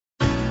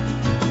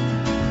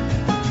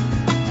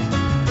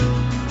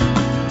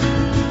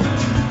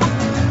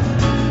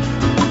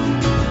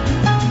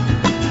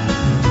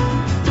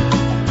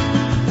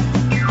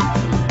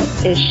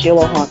is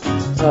Sheila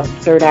Hawkins of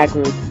Third Eye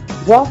Group.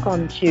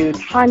 Welcome to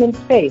Time and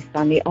Space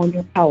on the Own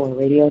Your Power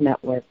Radio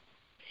Network.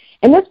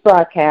 In this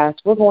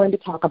broadcast, we're going to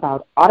talk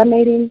about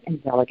automating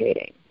and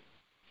delegating.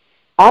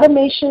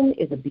 Automation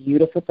is a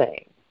beautiful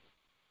thing.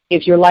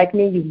 If you're like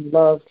me, you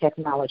love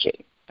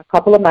technology. A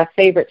couple of my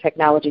favorite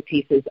technology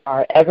pieces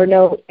are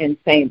Evernote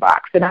and SaneBox,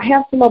 and I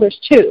have some others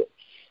too.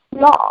 We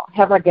all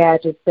have our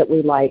gadgets that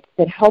we like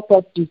that help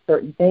us do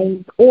certain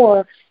things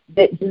or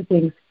that do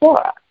things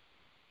for us.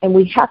 And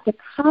we have to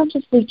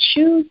consciously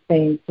choose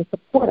things to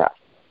support us.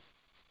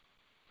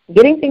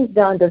 Getting things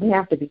done doesn't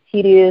have to be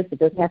tedious. It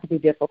doesn't have to be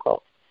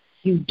difficult.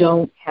 You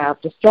don't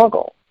have to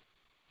struggle.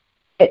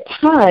 At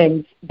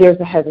times, there's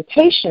a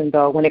hesitation,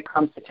 though, when it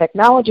comes to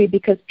technology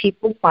because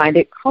people find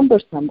it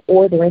cumbersome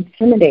or they're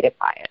intimidated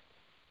by it.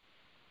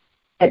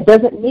 It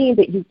doesn't mean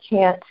that you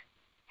can't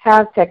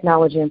have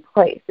technology in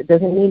place. It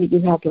doesn't mean that you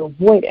have to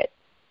avoid it.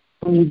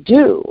 When you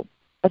do,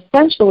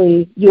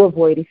 essentially, you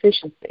avoid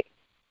efficiency.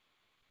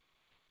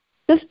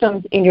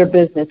 Systems in your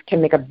business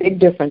can make a big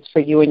difference for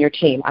you and your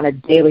team on a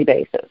daily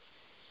basis.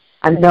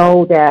 I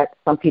know that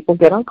some people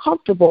get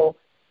uncomfortable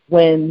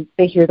when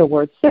they hear the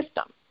word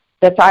system.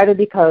 That's either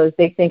because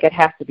they think it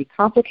has to be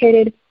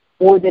complicated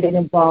or that it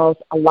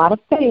involves a lot of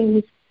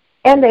things,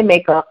 and they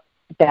make up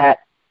that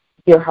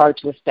they're hard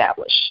to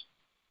establish.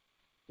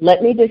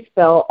 Let me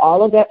dispel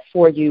all of that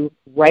for you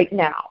right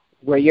now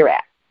where you're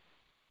at.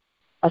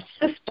 A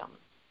system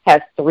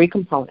has three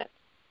components: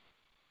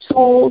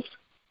 tools,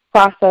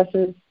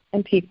 processes,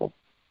 and people.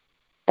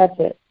 That's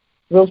it.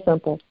 Real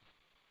simple.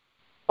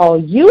 All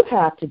you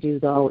have to do,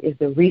 though, is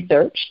the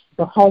research,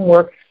 the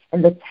homework,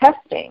 and the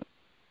testing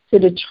to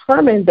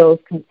determine those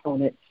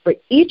components for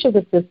each of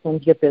the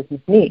systems your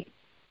business needs.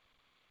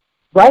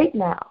 Right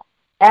now,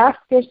 ask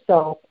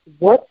yourself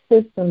what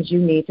systems you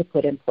need to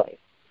put in place.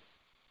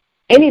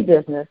 Any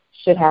business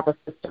should have a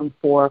system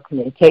for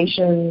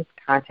communications,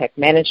 contact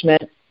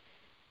management,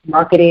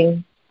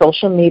 marketing,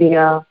 social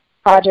media,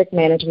 project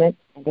management,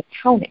 and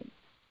accounting.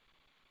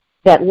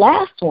 That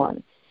last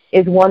one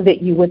is one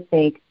that you would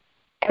think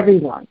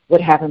everyone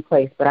would have in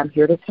place, but I'm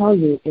here to tell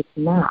you it's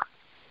not.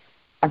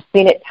 I've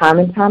seen it time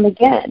and time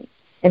again,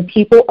 and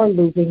people are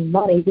losing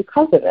money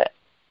because of it.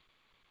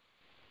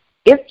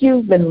 If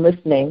you've been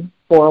listening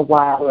for a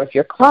while, or if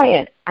you're a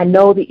client, I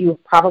know that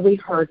you've probably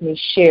heard me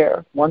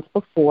share once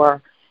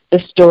before the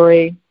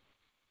story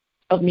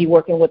of me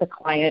working with a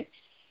client,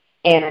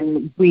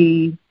 and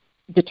we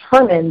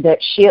determined that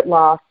she had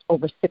lost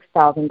over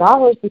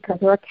 $6,000 because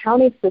her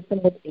accounting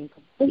system was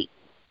incomplete.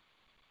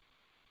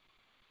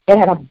 It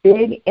had a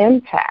big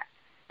impact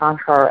on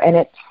her, and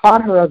it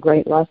taught her a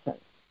great lesson,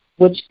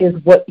 which is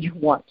what you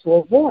want to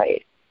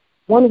avoid.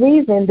 One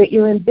reason that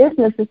you're in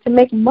business is to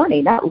make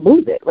money, not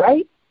lose it,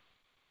 right?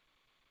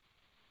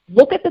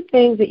 Look at the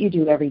things that you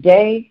do every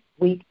day,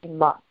 week, and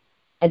month,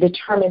 and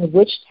determine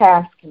which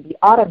tasks can be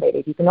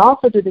automated. You can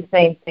also do the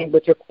same thing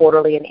with your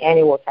quarterly and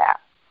annual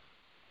tasks.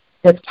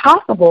 It's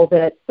possible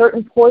that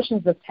certain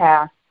portions of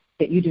tasks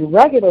that you do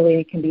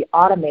regularly can be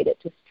automated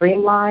to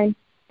streamline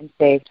and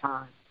save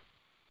time.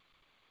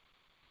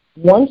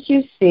 Once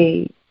you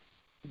see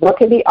what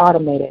can be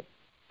automated,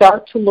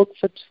 start to look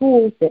for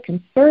tools that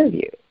can serve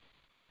you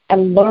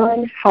and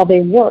learn how they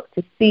work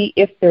to see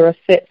if they're a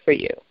fit for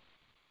you.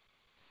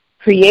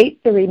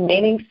 Create the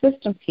remaining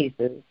system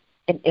pieces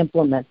and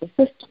implement the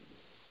system.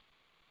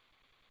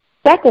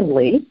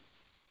 Secondly,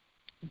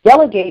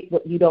 delegate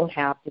what you don't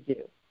have to do.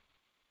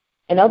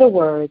 In other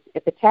words,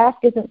 if the task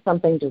isn't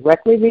something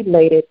directly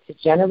related to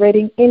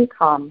generating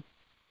income,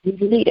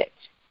 delete it.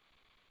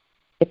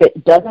 If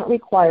it doesn't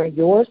require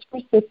your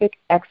specific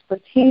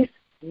expertise,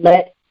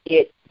 let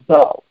it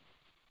go.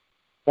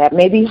 That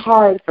may be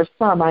hard for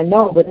some, I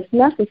know, but it's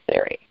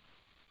necessary.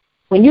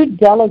 When you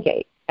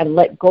delegate and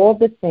let go of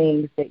the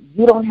things that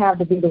you don't have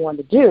to be the one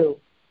to do,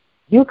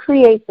 you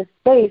create the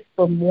space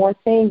for more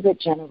things that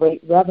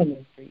generate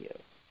revenue for you.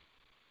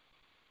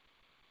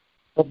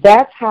 So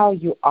that's how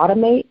you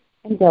automate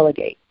and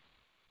delegate.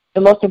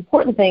 The most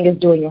important thing is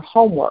doing your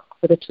homework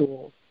for the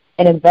tools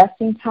and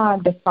investing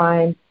time to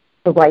find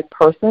the right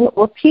person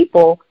or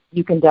people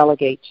you can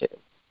delegate to.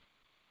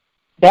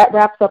 That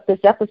wraps up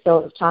this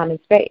episode of Time and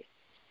Space.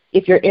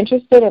 If you're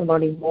interested in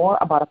learning more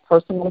about a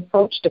personal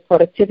approach to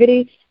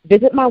productivity,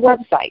 visit my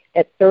website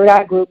at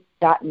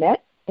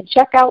thirdeyeGroup.net and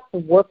check out the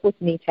Work With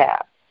Me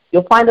tab.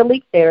 You'll find a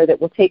link there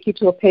that will take you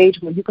to a page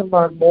where you can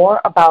learn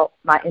more about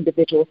my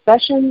individual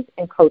sessions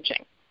and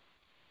coaching.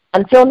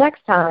 Until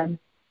next time,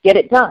 get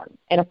it done.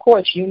 And, of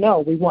course, you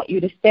know we want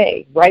you to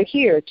stay right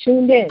here,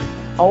 tuned in,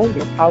 Own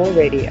Your Power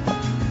Radio.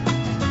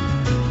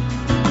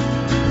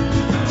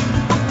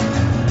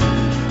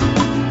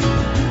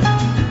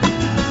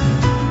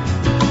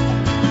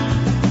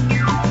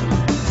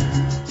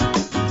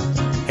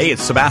 Hey,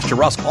 it's Sebastian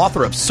Rusk,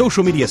 author of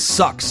Social Media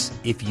Sucks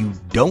If You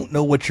Don't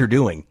Know What You're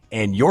Doing,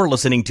 and you're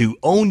listening to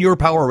Own Your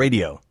Power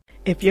Radio.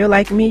 If you're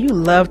like me, you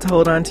love to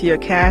hold on to your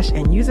cash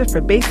and use it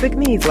for basic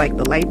needs like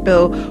the light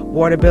bill,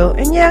 water bill,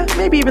 and yeah,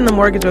 maybe even the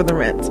mortgage or the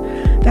rent.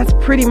 That's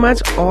pretty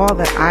much all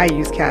that I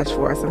use cash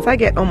for since I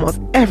get almost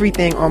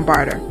everything on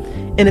barter.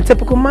 In a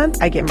typical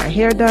month, I get my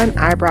hair done,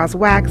 eyebrows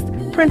waxed,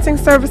 printing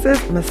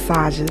services,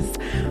 massages,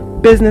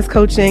 business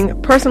coaching,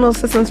 personal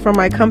assistance for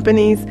my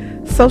companies,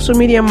 social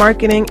media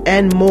marketing,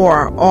 and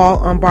more, all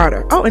on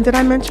barter. Oh, and did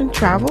I mention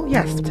travel?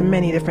 Yes, to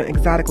many different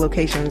exotic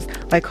locations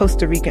like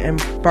Costa Rica and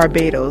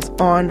Barbados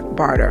on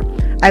barter.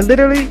 I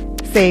literally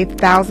save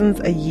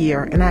thousands a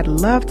year, and I'd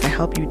love to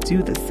help you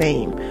do the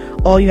same.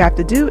 All you have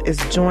to do is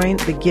join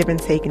the Give and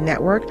Take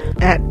Network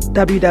at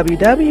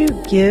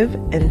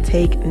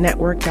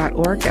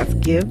www.giveandtakenetwork.org. That's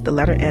give, the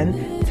letter N,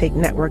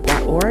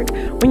 takenetwork.org.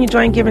 When you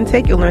join Give and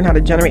Take, you'll learn how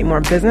to generate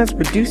more business,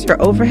 reduce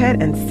your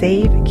overhead, and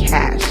save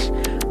cash.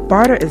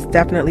 Barter is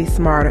definitely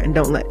smarter, and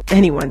don't let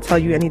anyone tell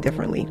you any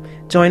differently.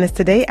 Join us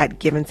today at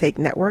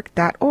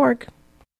giveandtakenetwork.org.